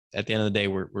at the end of the day,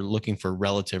 we're looking for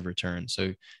relative return.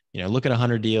 So, look at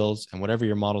 100 deals, and whatever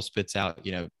your model spits out,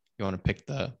 you want to pick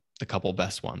the couple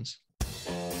best ones.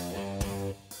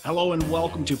 Hello and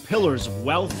welcome to Pillars of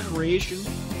Wealth Creation,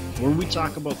 where we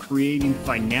talk about creating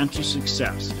financial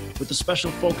success with a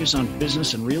special focus on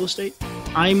business and real estate.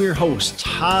 I'm your host,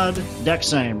 Todd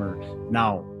Dexheimer.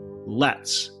 Now,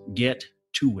 let's get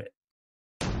to it.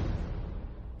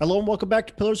 Hello and welcome back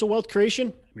to Pillars of Wealth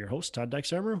Creation. I'm your host, Todd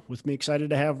Dexheimer. With me, excited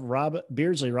to have Rob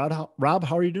Beardsley. Rob,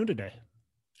 how are you doing today?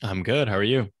 I'm good. How are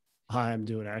you? I'm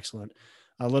doing excellent.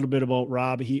 A little bit about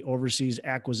Rob. He oversees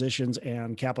acquisitions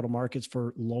and capital markets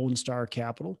for Lone Star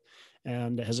Capital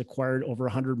and has acquired over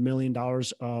 $100 million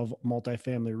of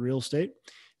multifamily real estate.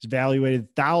 He's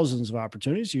evaluated thousands of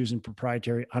opportunities using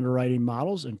proprietary underwriting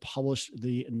models and published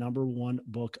the #1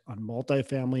 book on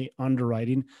multifamily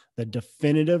underwriting, The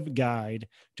Definitive Guide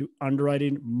to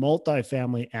Underwriting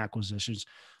Multifamily Acquisitions.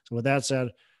 So with that said,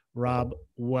 Rob,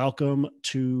 welcome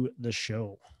to the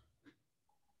show.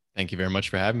 Thank you very much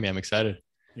for having me. I'm excited.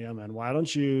 Yeah, man. Why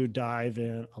don't you dive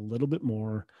in a little bit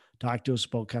more? Talk to us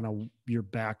about kind of your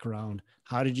background.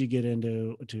 How did you get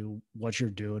into what you're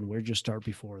doing? Where'd you start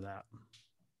before that?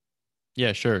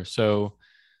 Yeah, sure. So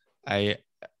I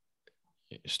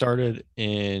started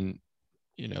in,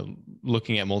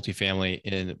 looking at multifamily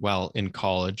in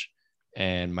college,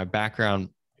 and my background,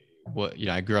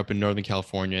 I grew up in Northern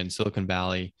California in Silicon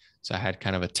Valley. So I had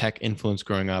kind of a tech influence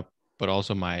growing up, but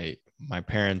also my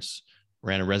parents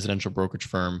ran a residential brokerage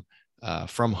firm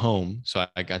from home. So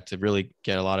I got to really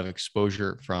get a lot of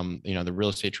exposure from, the real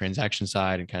estate transaction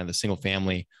side and kind of the single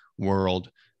family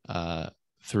world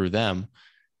through them.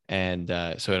 And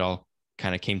so it all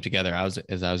kind of came together.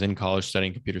 As I was in college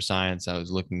studying computer science, I was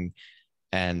looking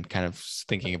and kind of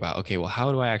thinking about, okay, well,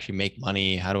 how do I actually make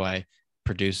money? How do I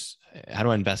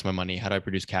invest my money? How do I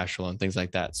produce cash flow and things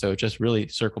like that? So it just really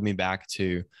circled me back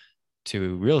to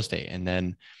real estate. And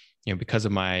then, because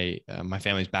of my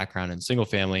family's background in single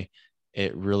family,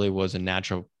 it really was a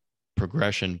natural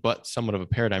progression, but somewhat of a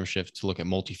paradigm shift to look at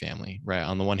multifamily, right?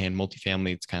 On the one hand,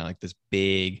 multifamily, it's kind of like this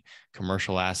big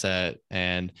commercial asset.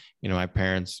 And, my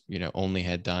parents, only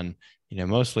had done,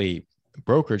 mostly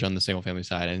brokerage on the single family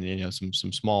side and, some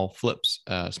small flips,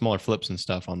 smaller flips and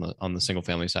stuff on the single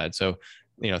family side. So,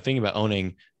 thinking about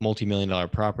owning multi-million-dollar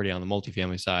property on the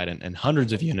multifamily side and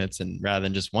hundreds of units, and rather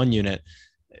than just one unit,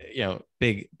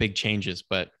 big changes.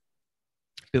 But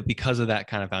because of that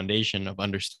kind of foundation of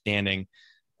understanding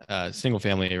single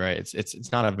family, right?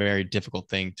 It's not a very difficult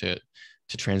thing to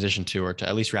transition to, or to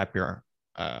at least wrap your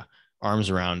arms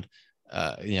around,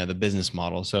 the business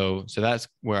model. So that's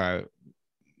where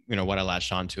what I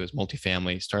latched onto is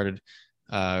multifamily. Started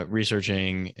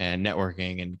researching and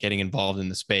networking and getting involved in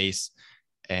the space,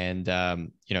 and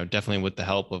definitely with the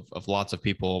help of lots of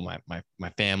people, my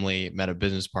family, met a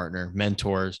business partner,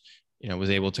 mentors,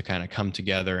 was able to kind of come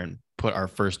together and put our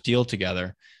first deal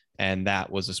together. And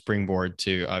that was a springboard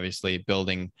to obviously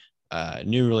building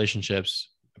new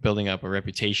relationships, building up a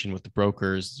reputation with the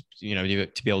brokers, to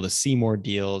be able to see more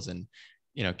deals and,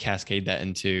 cascade that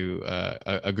into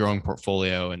a growing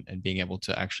portfolio and being able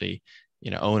to actually,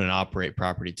 own and operate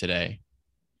property today.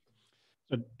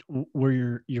 So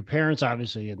were your parents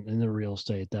obviously in the real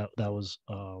estate, that was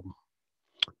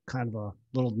kind of a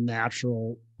little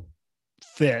natural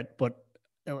fit, but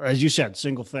as you said,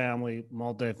 single family,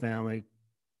 multifamily,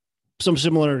 some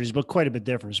similarities, but quite a bit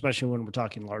different, especially when we're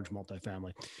talking large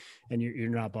multifamily, and you're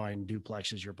not buying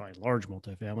duplexes, you're buying large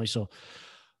multifamily. So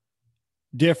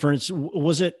difference,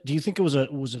 do you think was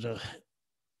it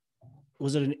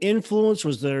an influence?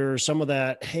 Was there some of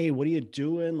that, hey, what are you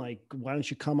doing? Like, why don't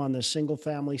you come on the single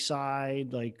family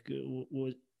side? Like,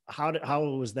 how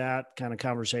was that kind of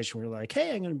conversation where you're like,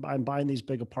 hey, I'm buying these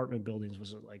big apartment buildings?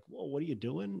 Was it like, well, what are you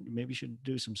doing? Maybe you should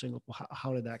do some single.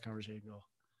 How did that conversation go?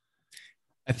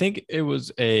 I think it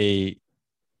was I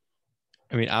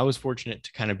was fortunate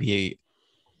to kind of be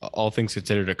all things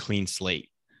considered, a clean slate.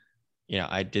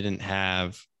 I didn't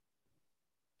have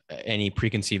any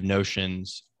preconceived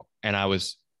notions, and I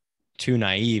was too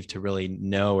naive to really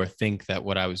know or think that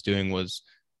what I was doing was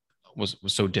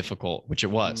so difficult, which it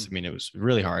was. It was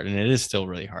really hard, and it is still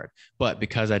really hard. But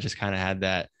because I just kind of had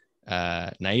that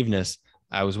naiveness,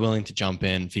 I was willing to jump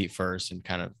in feet first and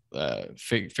kind of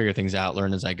figure things out,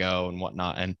 learn as I go and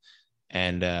whatnot.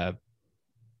 And I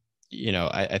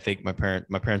think my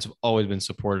parents have always been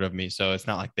supportive of me. So it's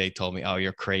not like they told me, oh,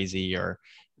 you're crazy or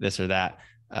this or that.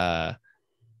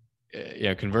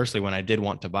 Conversely, when I did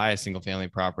want to buy a single family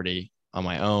property on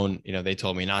my own, they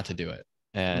told me not to do it.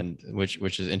 And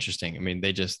which is interesting.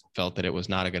 They just felt that it was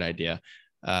not a good idea.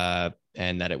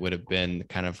 and that it would have been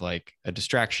kind of like a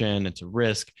distraction. It's a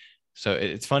risk. So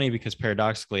it's funny because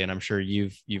paradoxically, and I'm sure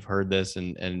you've heard this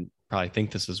and probably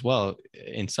think this as well.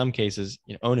 In some cases,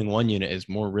 owning one unit is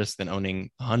more risk than owning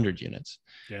 100 units.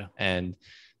 Yeah. And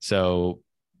so,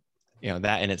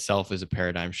 that in itself is a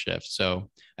paradigm shift.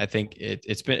 So I think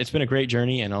it's been a great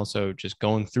journey, and also just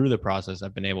going through the process,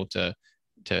 I've been able to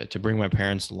bring my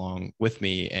parents along with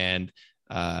me and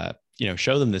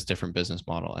show them this different business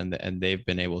model, and they've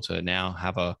been able to now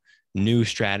have a new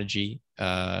strategy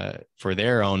for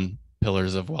their own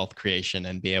pillars of wealth creation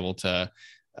and be able to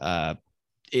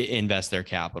invest their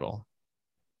capital.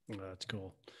 That's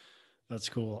cool. That's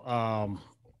cool. I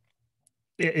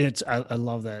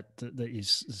love that you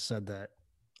said that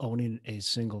owning a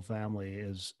single family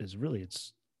is really,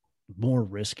 it's more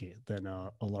risky than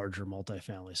a larger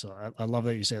multifamily. So I love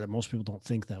that you say that. Most people don't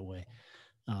think that way,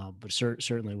 but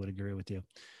certainly would agree with you.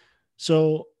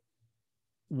 So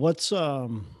what's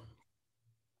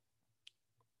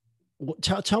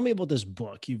tell me about this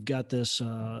book. You've got this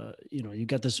you've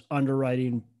got this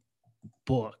underwriting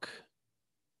book,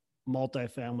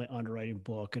 multifamily underwriting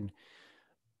book, and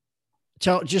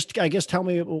tell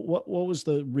me what was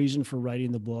the reason for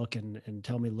writing the book, and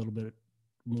tell me a little bit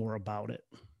more about it.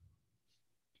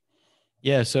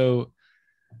 Yeah, so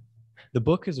the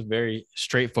book is a very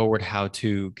straightforward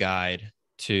how-to guide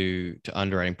to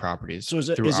underwriting properties. So is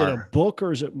it a book,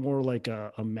 or is it more like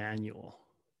a manual,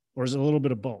 or is it a little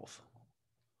bit of both?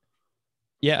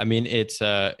 Yeah, I mean it's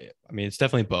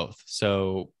definitely both.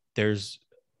 So there's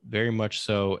very much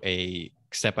so a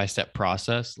step-by-step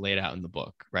process laid out in the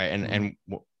book, right? And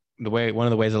one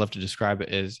of the ways I love to describe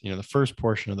it is, the first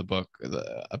portion of the book,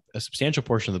 a substantial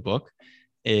portion of the book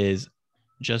is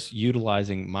just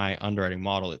utilizing my underwriting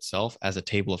model itself as a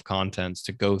table of contents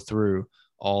to go through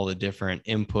all the different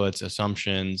inputs,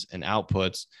 assumptions, and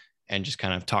outputs, and just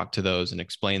kind of talk to those and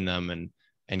explain them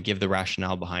and give the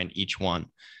rationale behind each one.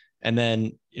 And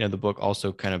then, the book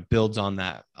also kind of builds on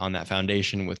that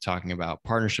foundation with talking about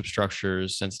partnership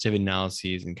structures, sensitivity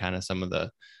analyses, and kind of some of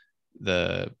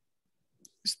the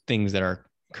things that are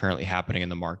currently happening in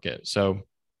the market. So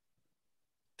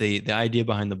the idea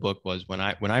behind the book was, when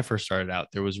I first started out,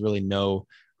 there was really no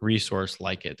resource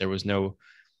like it. There was no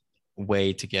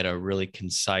way to get a really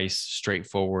concise,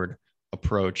 straightforward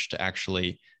approach to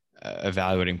actually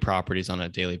evaluating properties on a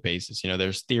daily basis.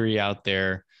 There's theory out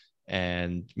there,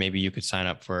 and maybe you could sign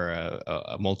up for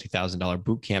a multi-$1,000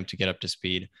 boot camp to get up to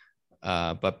speed.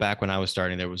 But back when I was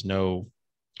starting, there was no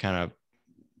kind of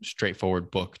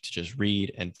straightforward book to just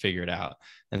read and figure it out.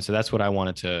 And so that's what I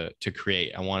wanted to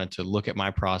create. I wanted to look at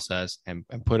my process and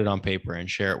put it on paper and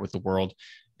share it with the world.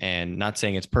 And not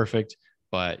saying it's perfect,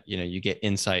 but you get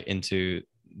insight into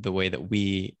the way that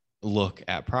we look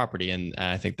at property. And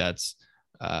I think that's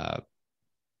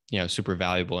super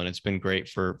valuable. And it's been great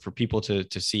for people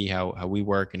to see how we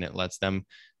work, and it lets them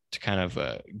to kind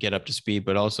of get up to speed,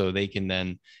 but also they can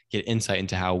then get insight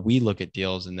into how we look at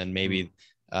deals. And then maybe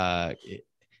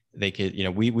they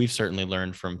could, we've certainly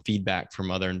learned from feedback from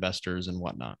other investors and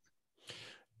whatnot.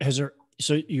 So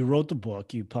you wrote the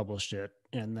book, you published it,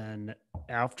 and then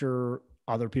after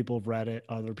other people have read it,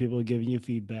 other people have given you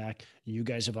feedback, you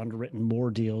guys have underwritten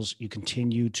more deals, you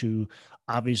continue to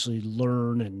obviously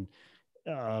learn, and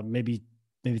maybe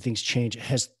things change.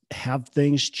 Have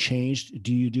things changed?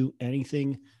 Do you do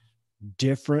anything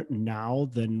different now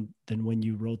than when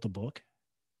you wrote the book?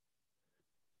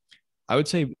 I would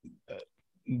say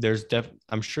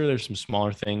I'm sure there's some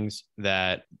smaller things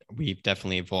that we've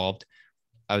definitely evolved.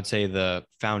 I would say the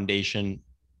foundation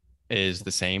is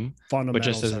the same.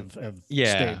 Fundamentals have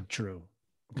stayed true.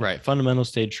 Okay. Right. Fundamentals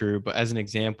stayed true. But as an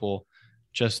example,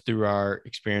 just through our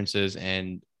experiences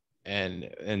and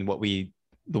the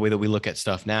way that we look at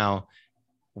stuff now,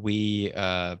 we,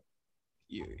 our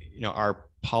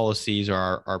policies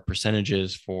or our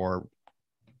percentages for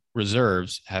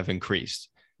reserves have increased,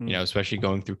 especially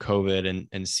going through COVID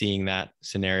and seeing that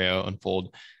scenario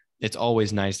unfold. It's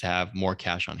always nice to have more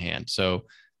cash on hand. So,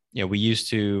 we used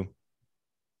to,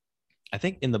 I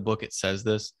think in the book it says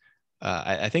this.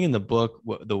 I think in the book,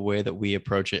 the way that we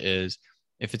approach it is,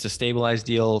 if it's a stabilized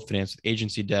deal financed with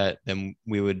agency debt, then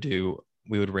we would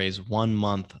raise 1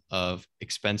 month of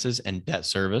expenses and debt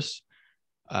service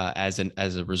as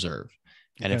a reserve.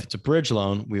 And if it's a bridge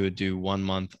loan, we would do 1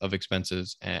 month of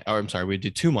expenses, we'd do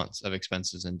 2 months of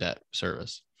expenses and debt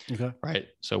service. Okay. Right.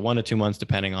 So 1 to 2 months,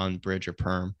 depending on bridge or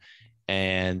perm.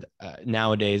 And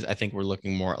nowadays, I think we're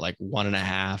looking more at like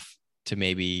 1.5 to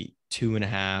maybe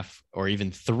 2.5, or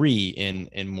even 3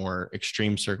 in more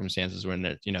extreme circumstances when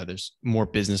there's more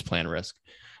business plan risk.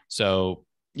 So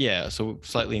Yeah, so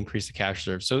slightly increase the cash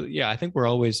reserve. So yeah, I think we're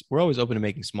always open to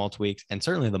making small tweaks, and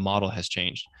certainly the model has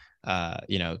changed,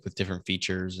 with different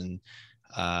features and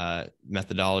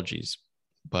methodologies.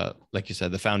 But like you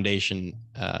said, the foundation,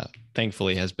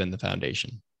 thankfully, has been the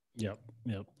foundation. Yep.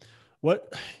 Yep.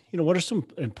 What, what are some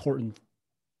important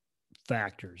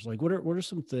factors? Like what are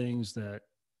some things that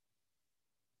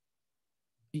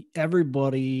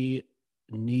everybody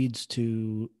needs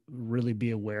to really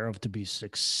be aware of to be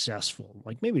successful?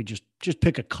 Like maybe just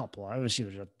pick a couple.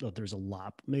 Obviously there's a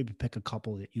lot, but maybe pick a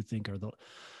couple that you think are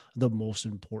the most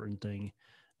important thing,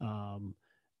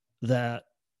 that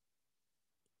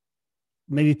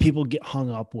maybe people get hung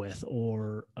up with,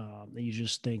 or you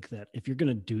just think that if you're going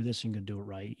to do this and you're going to do it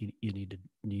right, you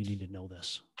need to know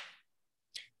this.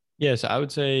 Yeah, so I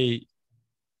would say,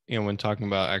 when talking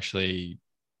about actually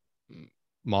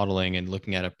modeling and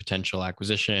looking at a potential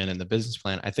acquisition and the business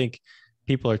plan, I think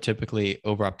people are typically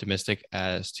over optimistic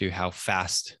as to how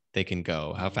fast they can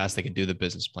go, how fast they can do the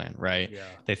business plan, right? Yeah.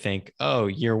 They think, oh,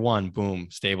 year one, boom,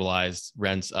 stabilized,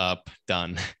 rents up,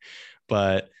 done.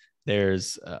 But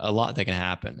there's a lot that can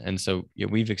happen. And so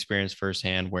we've experienced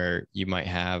firsthand where you might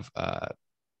have,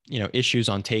 issues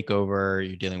on takeover,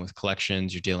 you're dealing with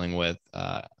collections, you're dealing with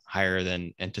higher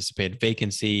than anticipated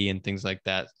vacancy and things like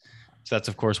that. So that's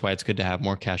of course why it's good to have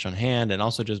more cash on hand, and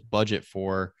also just budget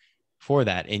for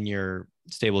that in your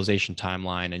stabilization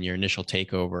timeline and your initial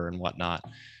takeover and whatnot.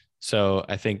 So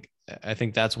I think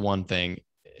that's one thing.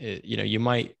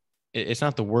 It's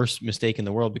not the worst mistake in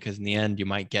the world, because in the end you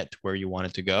might get to where you want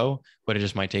it to go, but it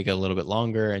just might take a little bit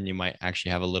longer, and you might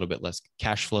actually have a little bit less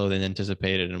cash flow than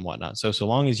anticipated and whatnot. So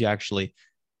long as you actually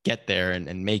get there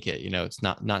and make it, it's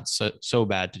not so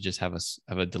bad to just have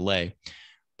a delay.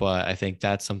 But I think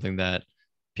that's something that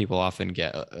people often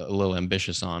get a little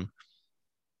ambitious on.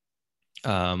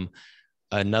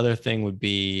 Another thing would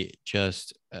be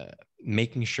just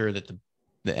making sure that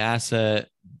the asset,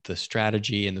 the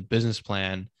strategy, and the business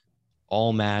plan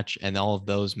all match, and all of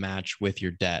those match with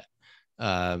your debt.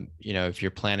 If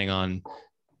you're planning on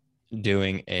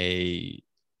doing a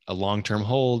long-term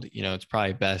hold, it's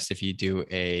probably best if you do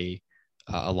a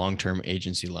long-term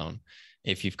agency loan.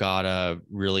 If you've got a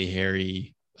really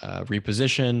hairy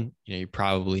reposition, you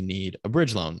probably need a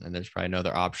bridge loan, and there's probably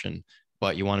another option.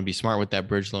 But you want to be smart with that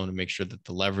bridge loan and make sure that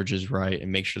the leverage is right,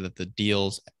 and make sure that the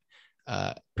deals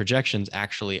projections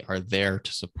actually are there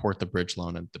to support the bridge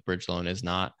loan, and the bridge loan is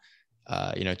not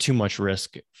too much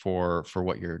risk for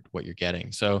what you're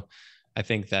getting. So I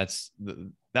think that's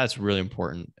really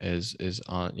important, is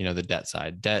on the debt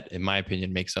side. Debt, in my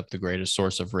opinion, makes up the greatest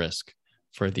source of risk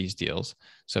for these deals.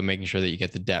 So making sure that you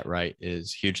get the debt right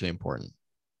is hugely important.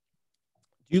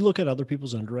 Do you look at other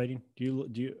people's underwriting? Do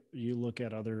you look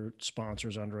at other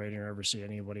sponsors' underwriting, or ever see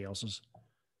anybody else's?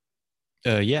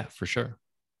 Yeah, for sure.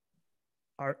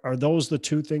 Are those the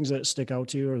two things that stick out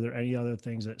to you? Or are there any other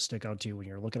things that stick out to you when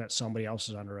you're looking at somebody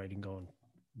else's underwriting going,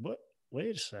 what?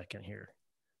 Wait a second here.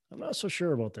 I'm not so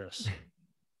sure about this.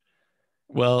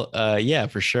 Well, yeah,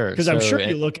 for sure. Because I'm sure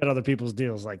you look at other people's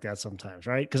deals like that sometimes,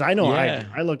 right? Because I know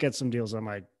I look at some deals, I'm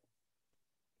like,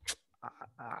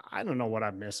 I don't know what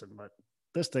I'm missing, but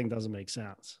this thing doesn't make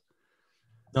sense.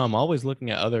 No, I'm always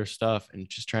looking at other stuff and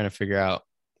just trying to figure out,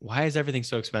 why is everything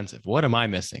so expensive? What am I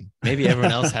missing? Maybe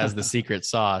everyone else has the secret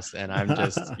sauce, and I'm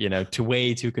just,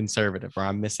 way too conservative, or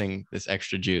I'm missing this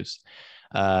extra juice.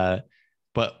 But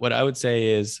what I would say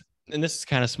is, and this is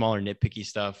kind of smaller nitpicky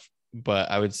stuff, but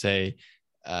I would say,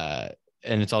 and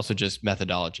it's also just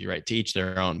methodology, right? To each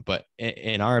their own. But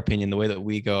in our opinion, the way that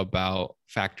we go about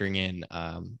factoring in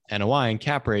NOI and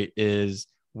cap rate is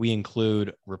we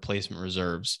include replacement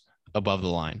reserves above the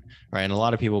line, right? And a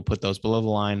lot of people put those below the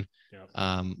line,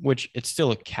 which it's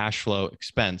still a cash flow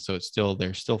expense. So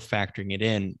they're still factoring it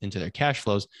into their cash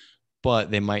flows,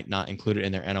 but they might not include it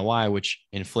in their NOI, which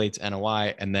inflates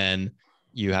NOI. And then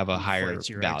you have a higher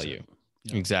value.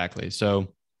 Yep. Exactly.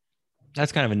 So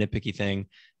that's kind of a nitpicky thing,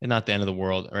 and not the end of the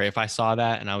world. Or if I saw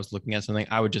that and I was looking at something,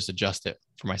 I would just adjust it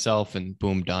for myself and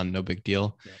boom, done. No big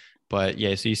deal. Yep. But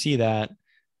yeah, so you see that.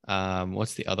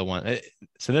 What's the other one?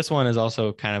 So this one is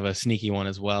also kind of a sneaky one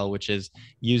as well, which is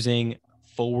using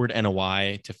forward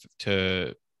NOI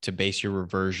to base your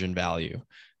reversion value.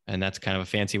 And that's kind of a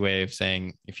fancy way of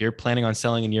saying, if you're planning on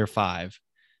selling in year 5,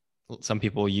 some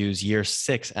people use year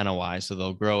 6 NOI. So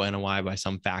they'll grow NOI by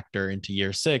some factor into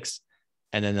year 6,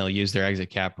 and then they'll use their exit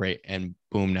cap rate, and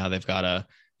boom, now they've got a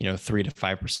 3 to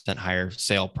 5% higher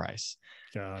sale price.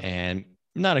 And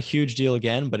not a huge deal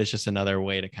again, but it's just another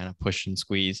way to kind of push and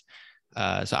squeeze.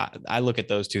 So I look at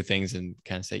those two things and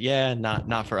kind of say, yeah,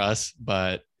 not for us,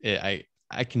 but I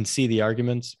can see the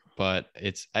arguments, but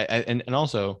it's, and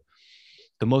also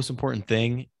the most important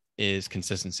thing is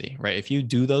consistency, right? If you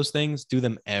do those things, do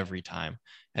them every time.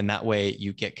 And that way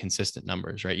you get consistent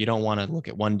numbers, right? You don't want to look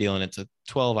at one deal and it's a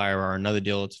 12 IRR, another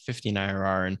deal, it's 15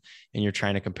 IRR, and you're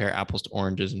trying to compare apples to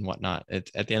oranges and whatnot.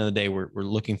 It's, at the end of the day, we're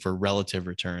looking for relative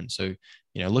returns. So,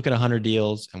 look at 100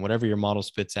 deals and whatever your model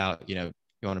spits out, you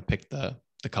want to pick the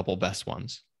couple best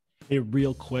ones. Hey,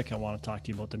 real quick, I want to talk to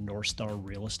you about the North Star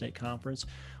Real Estate Conference.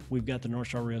 We've got the North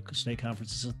Star Real Estate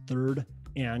Conference. It's the third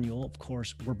annual. Of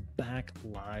course, we're back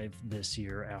live this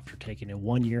year after taking a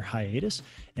 1-year hiatus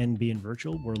and being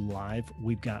virtual. We're live.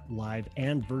 We've got live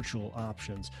and virtual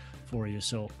options for you.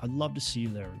 So I'd love to see you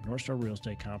there. North Star Real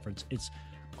Estate Conference. It's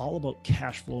all about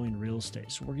cash flowing real estate.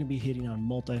 So we're going to be hitting on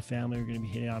multifamily. We're going to be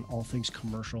hitting on all things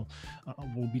commercial.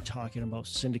 We'll be talking about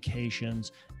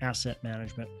syndications, asset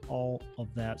management, all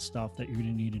of that stuff that you're going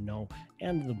to need to know,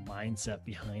 and the mindset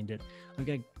behind it. I've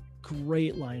got a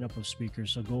great lineup of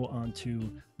speakers. So go on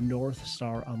to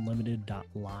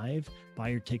northstarunlimited.live, buy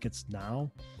your tickets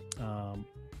now. I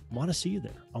want to see you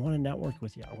there. I want to network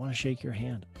with you. I want to shake your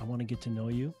hand. I want to get to know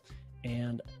you.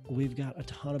 And we've got a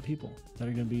ton of people that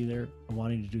are going to be there and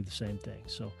wanting to do the same thing.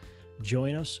 So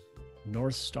join us,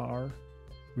 North Star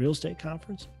Real Estate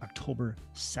Conference, October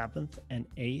 7th and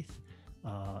 8th.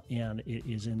 And it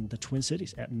is in the Twin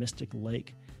Cities at Mystic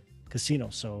Lake Casino.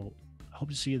 So I hope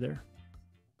to see you there.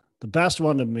 The best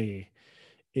one to me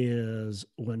is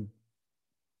when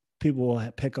people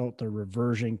will pick out the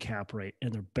reversion cap rate,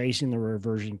 and they're basing the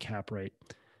reversion cap rate.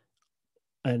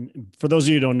 And for those of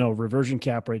you who don't know, reversion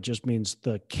cap rate just means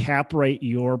the cap rate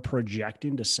you're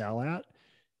projecting to sell at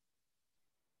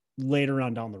later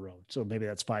on down the road. So maybe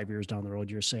that's 5 years down the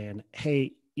road. You're saying,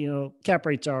 hey, cap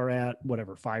rates are at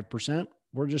whatever, 5%.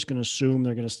 We're just going to assume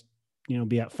they're going to,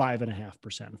 be at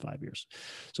 5.5% in 5 years.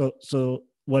 So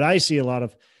what I see a lot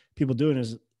of people doing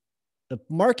is the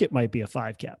market might be a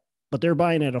 5 cap, but they're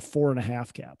buying at a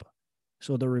 4.5 cap.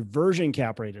 So the reversion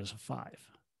cap rate is a 5.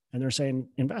 And they're saying,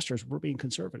 investors, we're being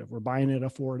conservative. We're buying at a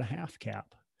 4.5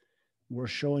 cap. We're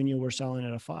showing you we're selling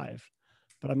at a 5.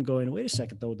 But I'm going, wait a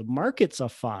second, though. The market's a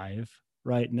 5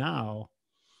 right now.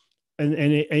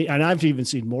 And I've even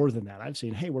seen more than that. I've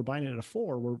seen, hey, we're buying it at a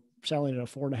 4. We're selling it at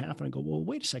a 4.5. And I go, well,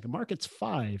 wait a second. Market's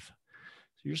 5. So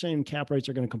you're saying cap rates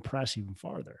are going to compress even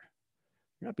farther.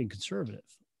 You're not being conservative.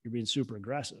 You're being super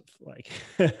aggressive. Like,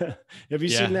 have you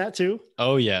seen that too?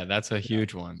 Oh yeah. That's a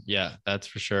huge one. Yeah, that's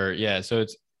for sure. Yeah. So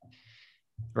it's,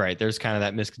 right. There's kind of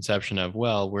that misconception of,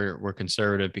 well, we're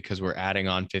conservative because we're adding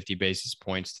on 50 basis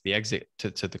points to the exit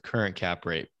to the current cap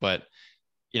rate. But,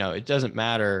 it doesn't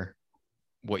matter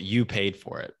what you paid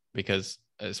for it, because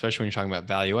especially when you're talking about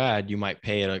value add, you might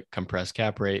pay at a compressed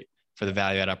cap rate for the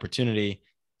value add opportunity.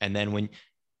 And then when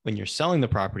you're selling the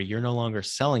property, you're no longer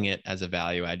selling it as a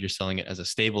value add, you're selling it as a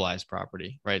stabilized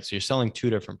property, right? So you're selling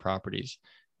two different properties.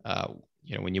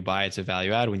 When you buy, it's a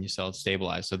value add. When you sell, it's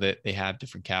stabilized. So that they have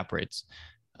different cap rates.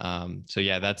 So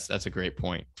yeah, that's a great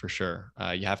point for sure.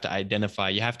 You have to identify,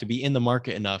 you have to be in the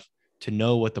market enough to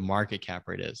know what the market cap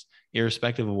rate is,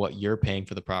 irrespective of what you're paying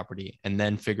for the property, and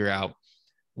then figure out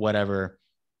whatever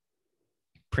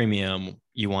premium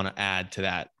you want to add to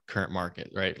that current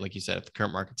market, right? Like you said, if the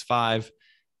current market's 5,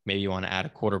 maybe you want to add a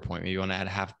quarter point, maybe you want to add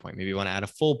a half a point, maybe you want to add a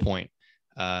full point.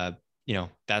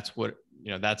 That's what,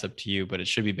 that's up to you, but it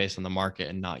should be based on the market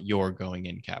and not your going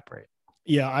in cap rate.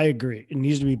 Yeah, I agree. It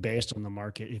needs to be based on the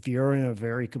market. If you're in a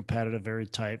very competitive, very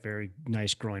tight, very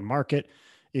nice growing market,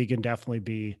 you can definitely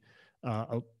be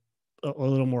a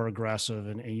little more aggressive,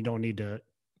 and you don't need to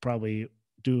probably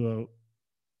do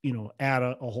add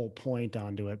a whole point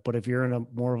onto it. But if you're in a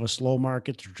more of a slow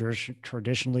market,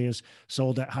 traditionally is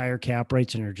sold at higher cap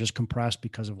rates and are just compressed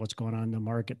because of what's going on in the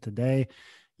market today,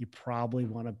 you probably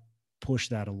want to push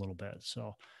that a little bit.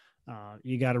 So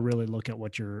you got to really look at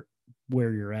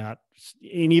where you're at,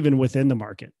 and even within the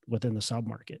market, within the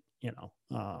sub-market,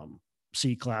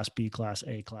 C class, B class,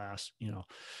 A class,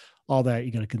 all that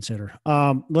you got to consider.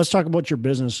 Let's talk about your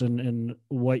business and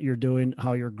what you're doing,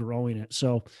 how you're growing it.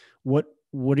 So what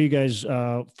are you guys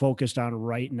focused on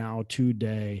right now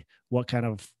today? What kind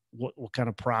of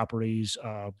properties,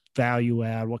 value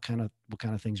add, what kind of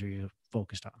things are you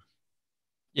focused on?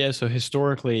 Yeah. So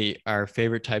historically, our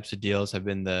favorite types of deals have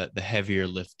been the heavier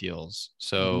lift deals.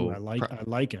 So I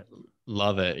like it.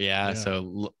 Love it. Yeah.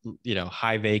 So,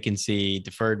 high vacancy,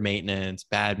 deferred maintenance,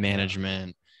 bad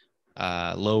management,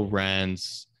 low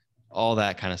rents, all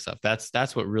that kind of stuff.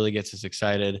 That's what really gets us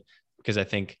excited, because I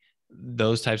think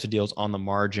those types of deals on the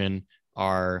margin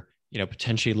are,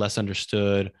 potentially less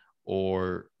understood,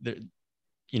 or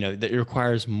that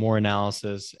requires more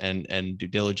analysis and due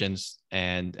diligence.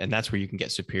 And that's where you can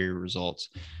get superior results.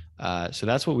 So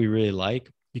that's what we really like.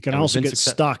 You can And we've also been get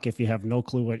stuck if you have no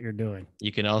clue what you're doing.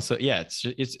 You can also, yeah,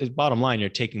 it's bottom line, you're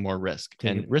taking more risk,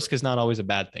 and risk is not always a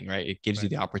bad thing, right? It gives you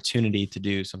the opportunity to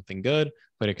do something good,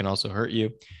 but it can also hurt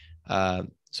you.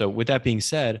 So with that being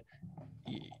said,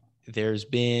 there's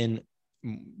been,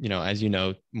 as you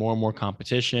know, more and more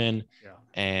competition,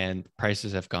 and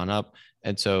prices have gone up.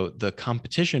 And so the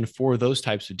competition for those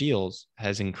types of deals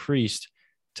has increased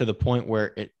to the point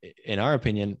where in our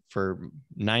opinion, for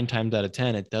 9 times out of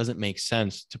 10, it doesn't make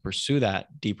sense to pursue that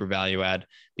deeper value add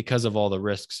because of all the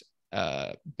risks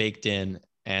baked in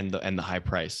and the high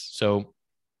price. So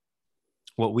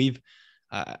what we've,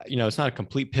 it's not a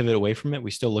complete pivot away from it.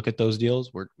 We still look at those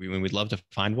deals. We'd love to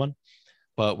find one,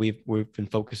 but we've been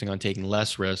focusing on taking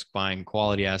less risk, buying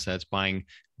quality assets, buying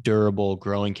durable,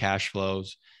 growing cash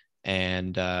flows,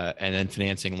 and then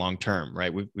financing long term.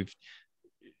 Right? We've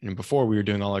before we were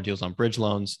doing all our deals on bridge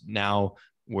loans. Now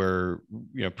we're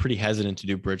pretty hesitant to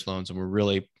do bridge loans, and we're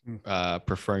really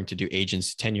preferring to do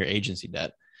 10-year agency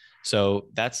debt. So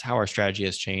that's how our strategy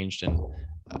has changed, and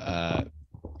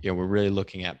we're really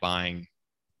looking at buying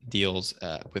deals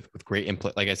with great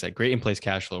input, like I said, great in place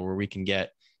cash flow, where if we can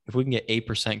get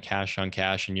 8% cash on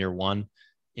cash in year one,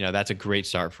 that's a great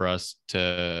start for us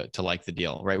to like the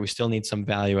deal, right? We still need some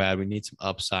value add. We need some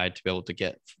upside to be able to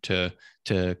get to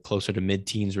closer to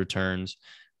mid-teens returns.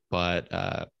 But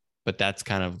that's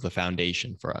kind of the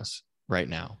foundation for us right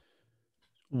now.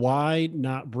 Why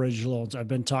not bridge loans? I've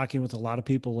been talking with a lot of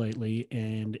people lately,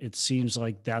 and it seems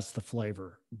like that's the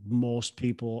flavor. Most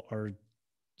people are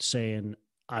saying,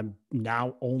 I'm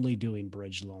now only doing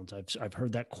bridge loans. I've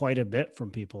heard that quite a bit from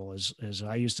people as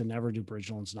I used to never do bridge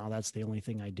loans. Now that's the only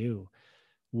thing I do.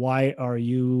 Why are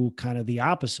you kind of the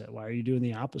opposite? Why are you doing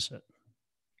the opposite?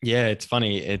 Yeah, it's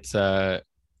funny. It's a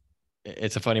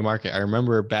funny market. I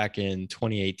remember back in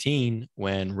 2018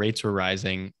 when rates were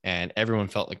rising and everyone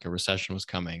felt like a recession was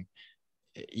coming.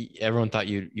 Everyone thought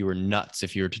you were nuts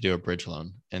if you were to do a bridge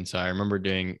loan. And so I remember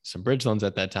doing some bridge loans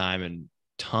at that time, and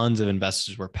tons of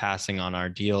investors were passing on our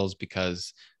deals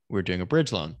because we were doing a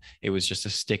bridge loan. It was just a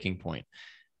sticking point.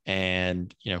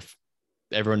 And,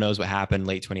 everyone knows what happened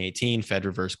late 2018, Fed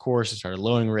reversed course and started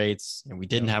lowering rates. And we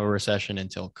didn't have a recession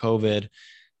until COVID.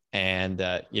 And,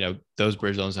 those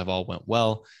bridge loans have all went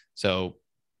well. So,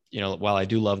 while I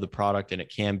do love the product and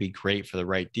it can be great for the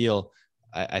right deal,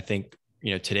 I think,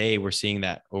 today we're seeing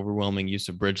that overwhelming use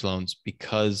of bridge loans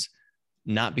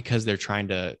not because they're trying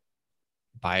to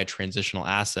buy a transitional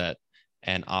asset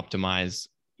and optimize,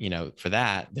 for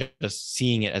that. They're just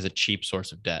seeing it as a cheap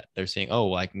source of debt. They're saying, oh,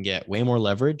 well, I can get way more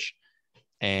leverage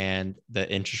and the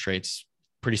interest rate's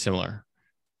pretty similar,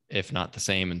 if not the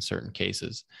same in certain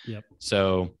cases. Yep.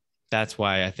 So that's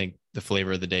why I think the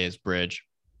flavor of the day is bridge.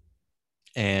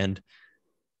 And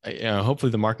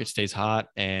hopefully the market stays hot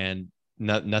and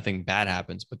nothing bad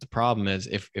happens. But the problem is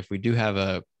if we do have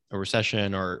a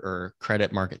recession or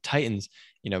credit market tightens,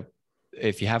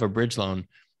 if you have a bridge loan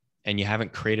and you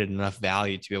haven't created enough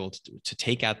value to be able to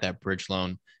take out that bridge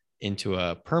loan into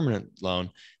a permanent loan,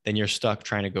 then you're stuck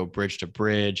trying to go bridge to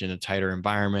bridge in a tighter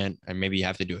environment. And maybe you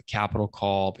have to do a capital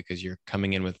call because you're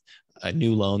coming in with a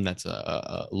new loan that's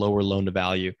a lower loan to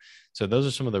value. So those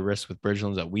are some of the risks with bridge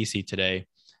loans that we see today,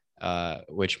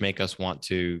 which make us want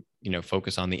to,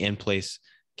 focus on the in-place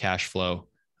cash flow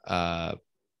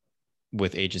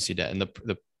with agency debt. And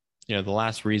the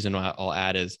last reason I'll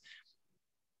add is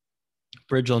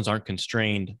bridge loans aren't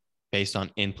constrained based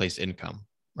on in-place income,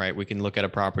 right? We can look at a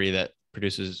property that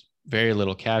produces very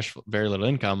little cash, very little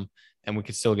income, and we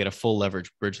could still get a full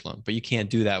leverage bridge loan, but you can't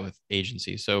do that with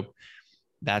agency. So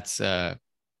that's kind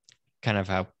of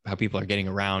how people are getting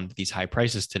around these high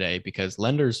prices today, because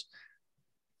lenders,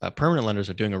 permanent lenders,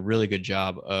 are doing a really good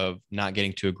job of not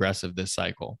getting too aggressive this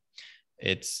cycle.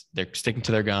 They're sticking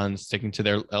to their guns, sticking to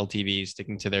their LTVs,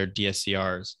 sticking to their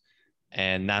DSCRs.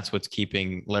 And that's what's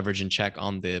keeping leverage in check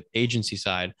on the agency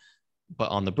side. But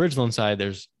on the bridge loan side,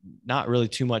 there's not really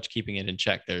too much keeping it in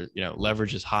check.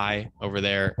 Leverage is high over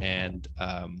there, and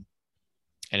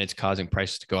it's causing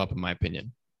prices to go up, in my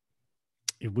opinion.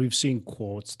 We've seen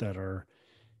quotes that are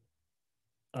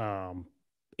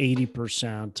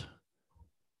 80%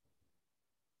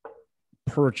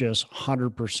 purchase,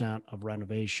 100% of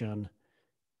renovation,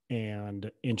 and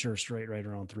interest rate right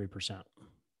around 3%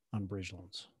 on bridge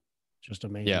loans. Just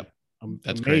amazing. Yeah,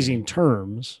 that's amazing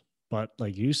terms. But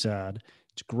like you said,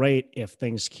 it's great if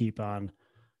things keep on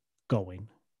going.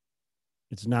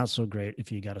 It's not so great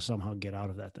if you got to somehow get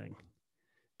out of that thing,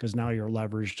 because now you're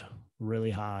leveraged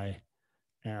really high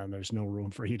and there's no room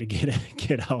for you to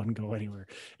get out and go anywhere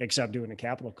except doing a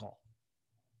capital call.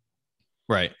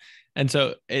 Right. And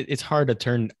so it's hard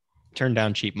to turn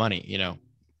down cheap money.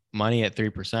 money at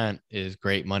 3% is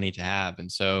great money to have.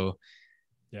 And so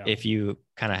if you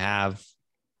kind of have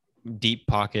deep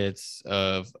pockets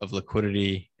of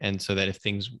liquidity, and so that if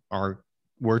things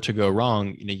were to go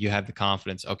wrong, you have the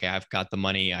confidence, okay, I've got the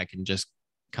money, I can just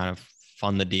kind of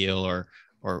fund the deal or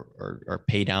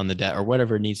pay down the debt or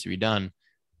whatever needs to be done.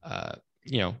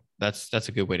 That's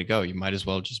a good way to go. You might as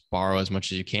well just borrow as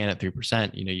much as you can at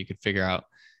 3%. You could figure out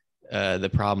the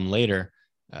problem later.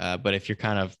 But if you're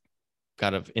kind of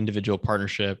got an individual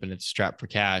partnership and it's strapped for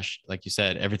cash, like you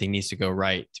said, everything needs to go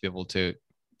right to be able to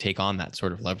take on that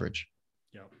sort of leverage.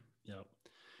 Yep.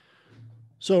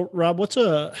 So Rob, what's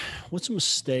a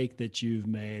mistake that you've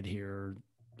made here?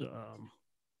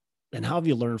 And how have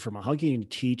you learned from it? How can you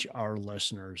teach our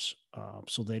listeners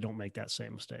so they don't make that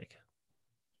same mistake?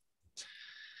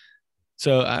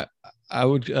 So I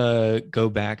would go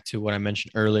back to what I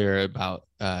mentioned earlier about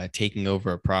taking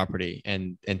over a property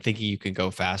and thinking you can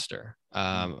go faster.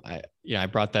 I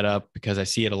brought that up because I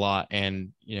see it a lot, and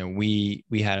we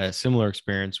had a similar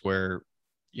experience where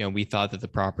we thought that the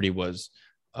property was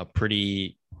a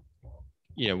pretty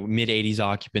mid 80s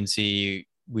occupancy.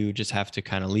 We would just have to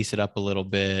kind of lease it up a little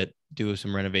bit, do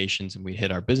some renovations, and we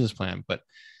hit our business plan. But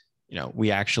we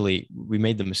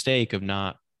made the mistake of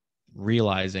not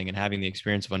realizing and having the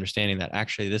experience of understanding that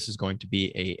actually this is going to be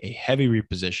a heavy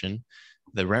reposition.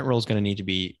 The rent roll is going to need to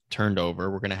be turned over.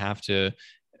 We're going to have to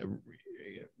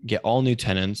get all new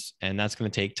tenants, and that's going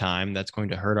to take time. That's going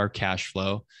to hurt our cash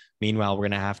flow. Meanwhile, we're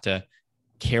going to have to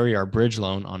carry our bridge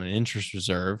loan on an interest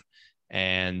reserve,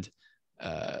 and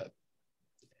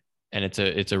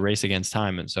it's a race against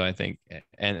time. And so I think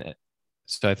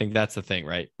that's the thing,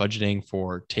 right? Budgeting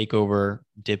for takeover,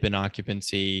 dip in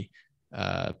occupancy,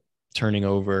 turning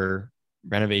over,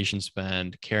 renovation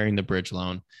spend, carrying the bridge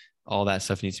loan, all that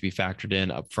stuff needs to be factored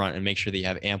in up front, and make sure that you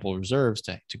have ample reserves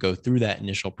to go through that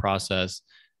initial process.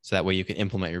 So that way you can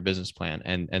implement your business plan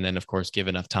and then of course give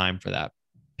enough time for that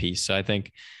piece. So I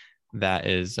think that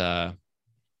is,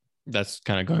 that's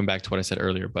kind of going back to what I said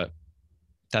earlier, but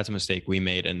that's a mistake we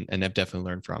made and have definitely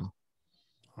learned from.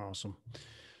 Awesome.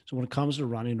 So when it comes to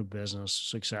running a business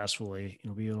successfully,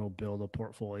 being able to build a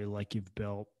portfolio like you've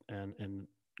built and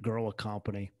grow a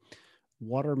company,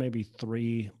 what are maybe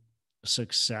 3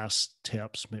 success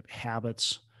tips, maybe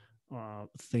habits,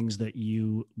 things that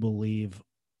you believe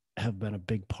have been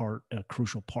a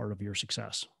crucial part of your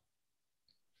success?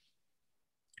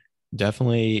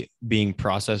 Definitely being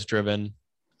process driven.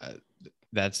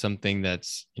 That's something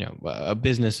that's, a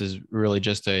business is really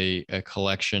just a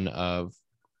collection of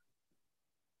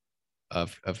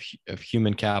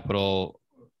human capital,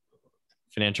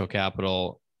 financial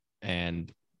capital,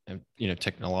 and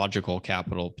technological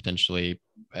capital potentially.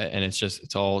 And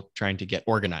it's all trying to get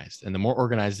organized. And the more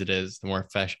organized it is, the more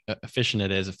efficient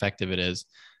it is, effective it is.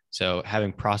 So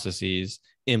having processes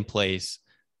in place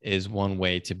is one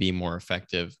way to be more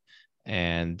effective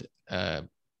and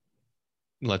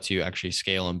lets you actually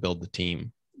scale and build the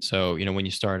team. So, when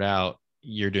you start out,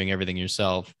 you're doing everything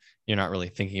yourself. You're not really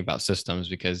thinking about systems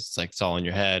because it's like it's all in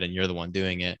your head and you're the one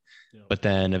doing it. Yeah. But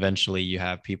then eventually you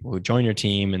have people who join your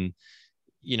team, and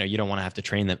you don't want to have to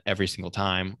train them every single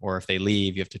time, or if they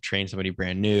leave, you have to train somebody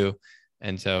brand new.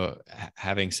 And so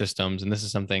having systems, and this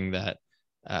is something that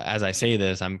as I say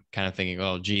this, I'm kind of thinking,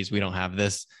 oh, geez, we don't have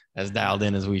this as dialed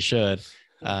in as we should.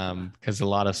 Because a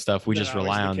lot of stuff we just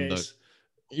rely on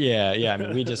yeah. I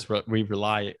mean, we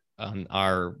rely on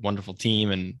our wonderful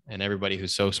team and everybody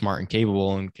who's so smart and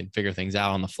capable and can figure things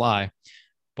out on the fly.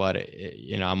 But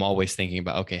I'm always thinking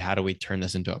about, okay, how do we turn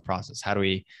this into a process? How do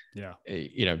we,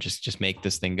 just make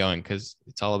this thing going? Because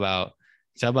it's all about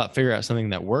figuring out something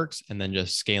that works and then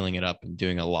just scaling it up and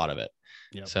doing a lot of it.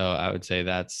 Yep. So I would say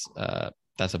that's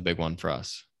a big one for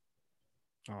us.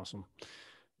 Awesome.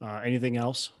 Anything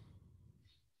else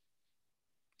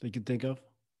that you can think of?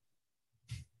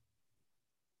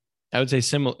 I would say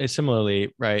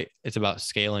similarly, right? It's about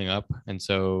scaling up. And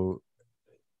so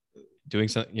doing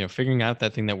something, figuring out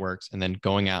that thing that works and then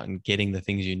going out and getting the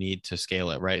things you need to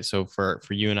scale it, right? So for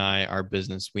you and I, our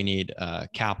business, we need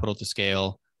capital to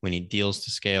scale, we need deals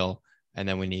to scale, and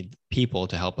then we need people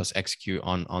to help us execute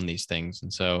on these things.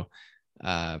 And so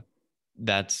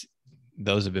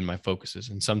those have been my focuses.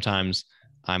 And sometimes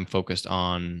I'm focused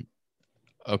on,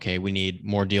 okay, we need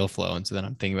more deal flow. And so then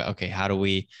I'm thinking about, okay, how do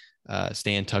we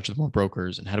stay in touch with more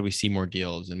brokers, and how do we see more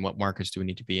deals, and what markets do we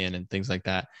need to be in, and things like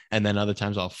that. And then other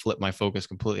times I'll flip my focus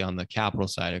completely on the capital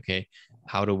side. Okay,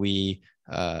 how do we,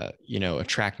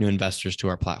 attract new investors to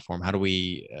our platform? How do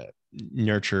we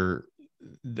nurture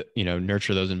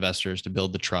those investors to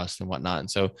build the trust and whatnot? And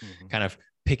so kind of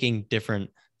picking different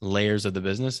layers of the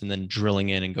business and then drilling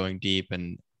in and going deep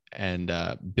and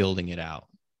building it out.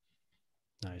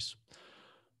 Nice.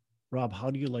 Rob,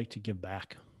 how do you like to give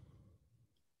back?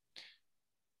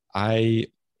 I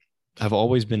have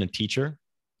always been a teacher.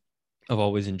 I've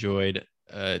always enjoyed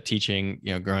teaching.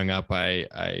 Growing up,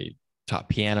 I taught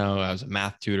piano. I was a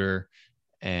math tutor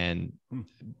and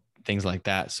things like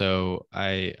that. So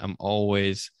I'm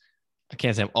always, I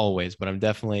can't say I'm always, but I'm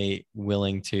definitely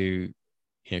willing to,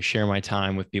 share my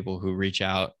time with people who reach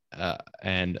out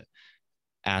and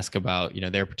ask about,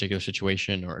 their particular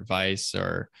situation or advice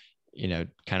or,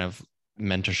 kind of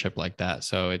mentorship like that.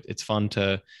 So it's fun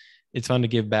to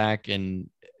give back and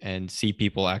see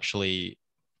people actually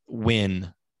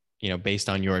win, based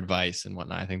on your advice and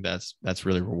whatnot. I think that's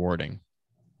really rewarding.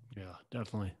 Yeah,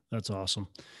 definitely. That's awesome.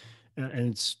 And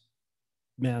it's,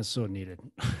 man, it's so needed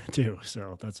too.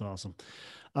 So that's awesome.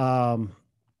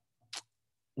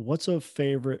 What's a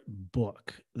favorite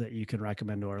book that you can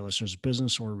recommend to our listeners,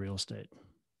 business or real estate?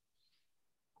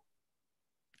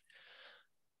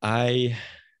 There's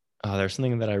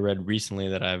something that I read recently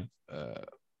that I've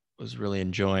was really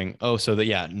enjoying.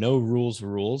 No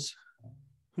rules.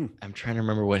 I'm trying to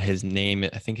remember what his name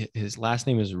is. I think his last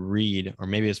name is Reed, or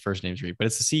maybe his first name is Reed, but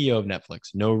it's the CEO of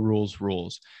Netflix. No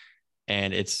rules.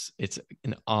 And it's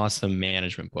an awesome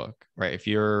management book, right? If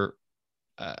you're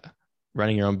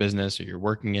running your own business or you're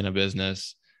working in a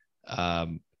business, I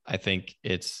think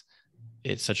it's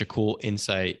such a cool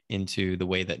insight into the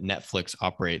way that Netflix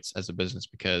operates as a business,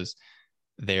 because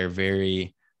they're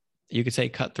very, you could say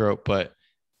cutthroat, but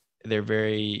they're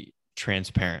very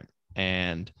transparent.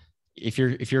 And if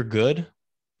you're good,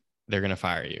 they're going to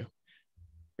fire you,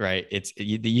 right?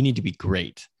 You need to be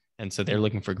great. And so they're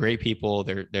looking for great people.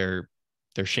 They're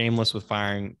shameless with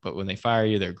firing, but when they fire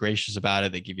you, they're gracious about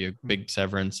it. They give you a big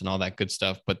severance and all that good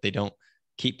stuff, but they don't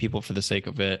keep people for the sake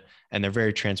of it. And they're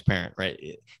very transparent, right?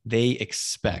 They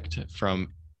expect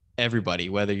from everybody,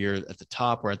 whether you're at the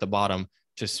top or at the bottom,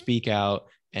 to speak out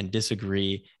and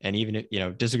disagree. And even,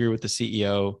 disagree with the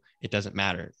CEO, it doesn't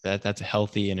matter. That's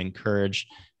healthy and encouraged.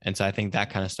 And so I think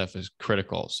that kind of stuff is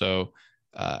critical. So,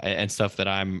 and stuff that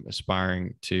I'm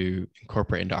aspiring to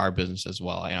incorporate into our business as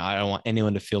well. And I don't want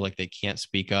anyone to feel like they can't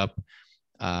speak up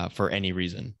for any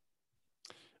reason.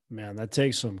 Man, that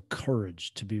takes some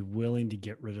courage to be willing to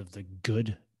get rid of the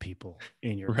good people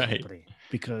in your Right. company,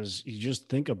 because you just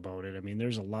think about it. I mean,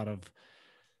 there's a lot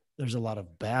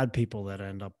of bad people that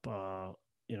end up,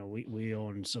 we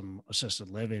own some assisted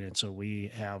living. And so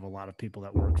we have a lot of people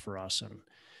that work for us, and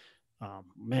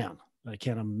man, I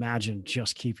can't imagine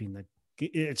just keeping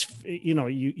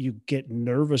you get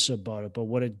nervous about it, but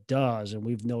what it does, and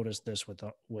we've noticed this with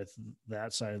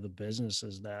that side of the business,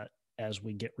 is that as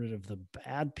we get rid of the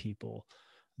bad people,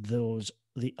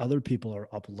 the other people are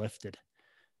uplifted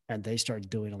and they start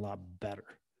doing a lot better.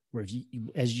 Where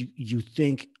you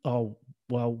think, oh,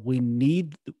 well, we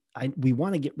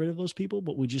want to get rid of those people,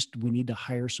 but we need to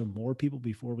hire some more people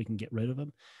before we can get rid of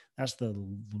them. That's the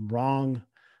wrong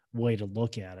way to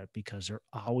look at it, because they're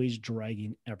always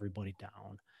dragging everybody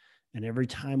down. And every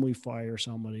time we fire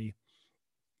somebody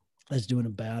that's doing a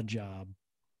bad job,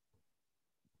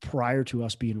 prior to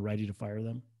us being ready to fire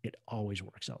them, it always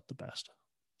works out the best.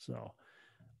 So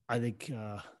I think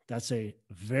that's a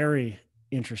very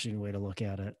interesting way to look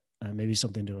at it. Maybe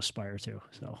something to aspire to.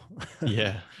 So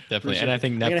yeah, definitely. And I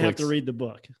think Netflix, I'm gonna have to read the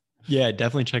book. Yeah,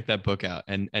 definitely check that book out.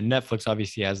 And Netflix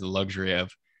obviously has the luxury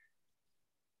of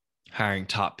hiring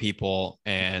top people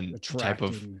and type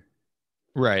of,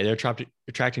 right. They're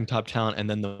attracting top talent. And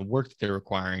then the work that they're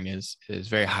requiring is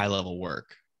very high level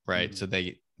work. Right. So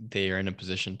they are in a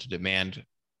position to demand,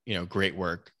 great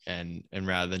work and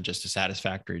rather than just a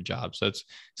satisfactory job. So it's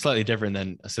slightly different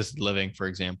than assisted living, for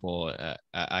example.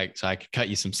 I could cut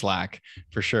you some slack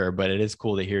for sure, but it is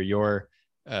cool to hear your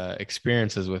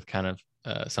experiences with kind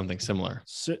of something similar.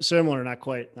 Similar, not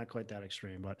quite that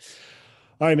extreme, but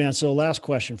all right, man. So last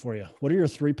question for you. What are your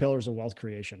 3 pillars of wealth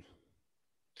creation?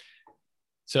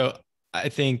 So I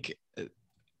think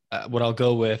what I'll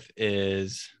go with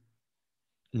is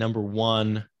number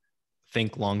 1,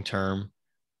 think long-term,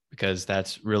 because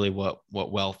that's really what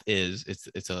wealth is.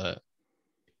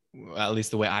 At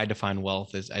least the way I define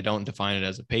wealth is, I don't define it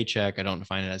as a paycheck. I don't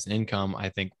define it as an income. I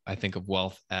think of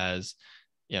wealth as,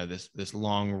 this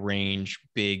long range,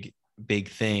 big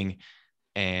thing.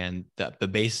 And the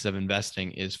basis of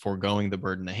investing is foregoing the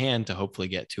bird in the hand to hopefully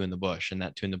get 2 in the bush. And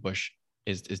that 2 in the bush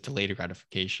is delayed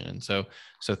gratification. And so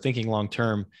thinking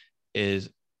long-term is,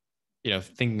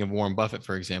 thinking of Warren Buffett,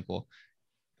 for example,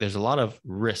 there's a lot of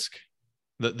risk.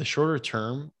 The shorter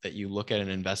term that you look at an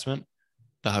investment,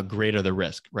 the greater the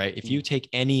risk, right? If you take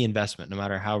any investment, no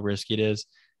matter how risky it is,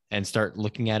 and start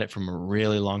looking at it from a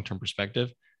really long-term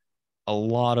perspective, a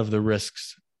lot of the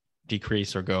risks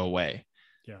decrease or go away.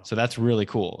 Yeah. So that's really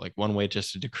cool. Like one way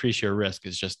just to decrease your risk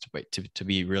is just to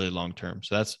be really long-term.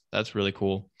 So that's really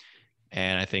cool.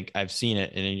 And I think I've seen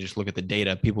it. And then you just look at the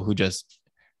data, people who just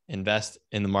invest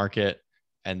in the market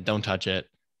and don't touch it.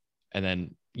 And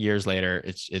then years later,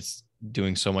 it's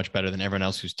doing so much better than everyone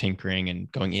else who's tinkering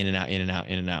and going in and out, in and out,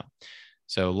 in and out.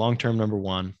 So long-term, number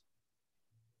one.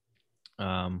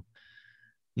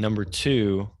 Number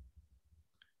two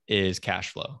is cash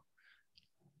flow.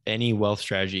 Any wealth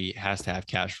strategy has to have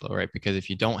cash flow, right? Because if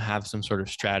you don't have some sort of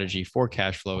strategy for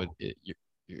cash flow,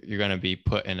 you're going to be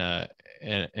put in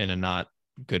a not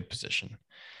good position.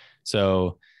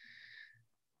 So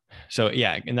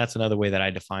yeah, and that's another way that I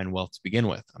define wealth to begin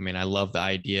with. I mean, I love the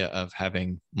idea of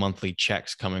having monthly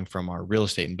checks coming from our real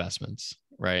estate investments,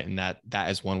 right? And that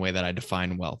is one way that I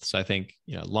define wealth. So I think,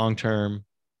 long term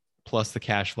plus the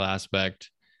cash flow aspect,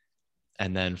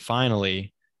 and then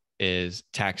finally is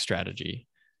tax strategy.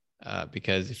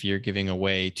 Because if you're giving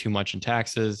away too much in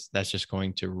taxes, that's just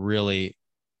going to really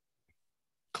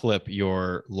clip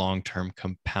your long-term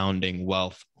compounding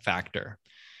wealth factor.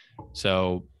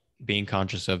 So being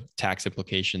conscious of tax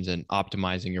implications and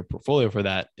optimizing your portfolio for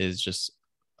that is just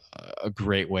a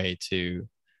great way to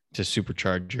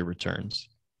supercharge your returns.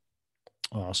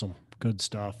 Awesome. Good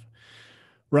stuff.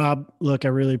 Rob, look, I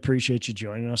really appreciate you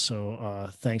joining us. So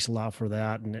thanks a lot for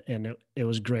that. And it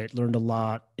was great. Learned a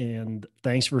lot. And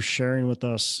thanks for sharing with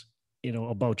us,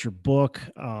 about your book,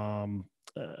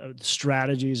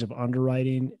 strategies of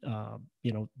underwriting,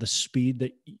 the speed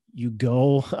that you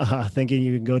go, thinking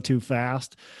you can go too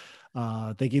fast,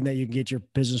 thinking that you can get your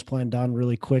business plan done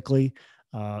really quickly,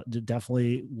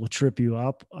 definitely will trip you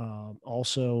up.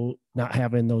 Also not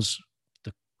having the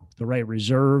right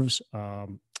reserves,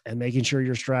 and making sure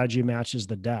your strategy matches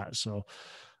the debt. So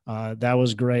that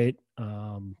was great.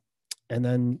 And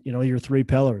then, your 3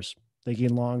 pillars,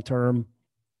 thinking long-term,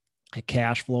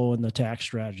 cash flow, and the tax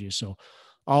strategy. So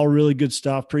all really good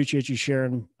stuff. Appreciate you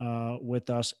sharing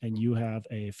with us, and you have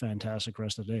a fantastic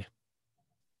rest of the day.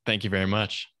 Thank you very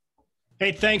much.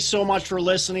 Hey, thanks so much for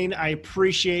listening. I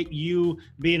appreciate you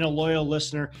being a loyal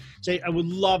listener. I would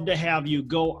love to have you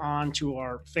go on to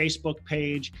our Facebook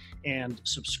page and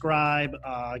subscribe,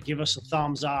 give us a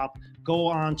thumbs up, go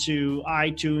on to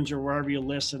iTunes or wherever you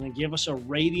listen and give us a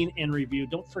rating and review.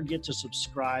 Don't forget to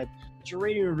subscribe. Your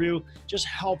rating and review just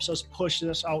helps us push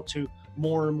this out to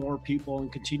more and more people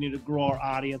and continue to grow our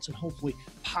audience and hopefully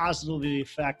positively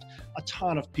affect a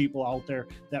ton of people out there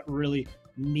that really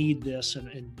need this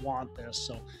and want this.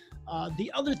 So the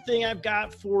other thing I've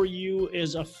got for you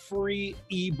is a free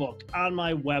ebook on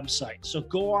my website. So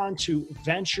go on to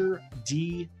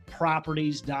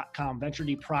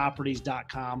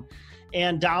venturedproperties.com,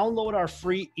 and download our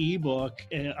free ebook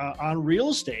on real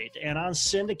estate and on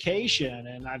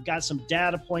syndication. And I've got some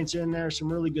data points in there,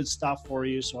 some really good stuff for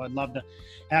you. So I'd love to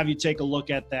have you take a look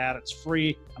at that. It's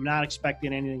free. I'm not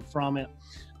expecting anything from it.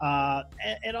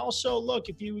 And also, look,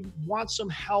 if you want some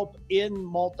help in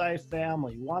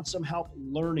multifamily, want some help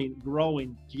learning,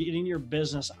 growing, getting your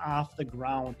business off the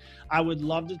ground, I would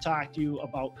love to talk to you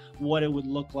about what it would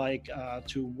look like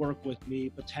to work with me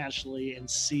potentially and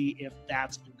see if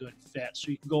that's a good fit.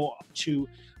 So you can go to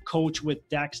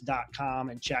coachwithdex.com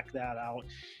and check that out,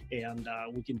 and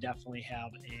we can definitely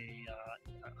have a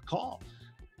call.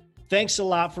 Thanks a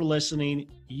lot for listening.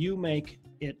 You make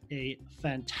it a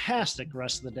fantastic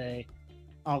rest of the day.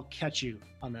 I'll catch you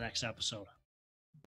on the next episode.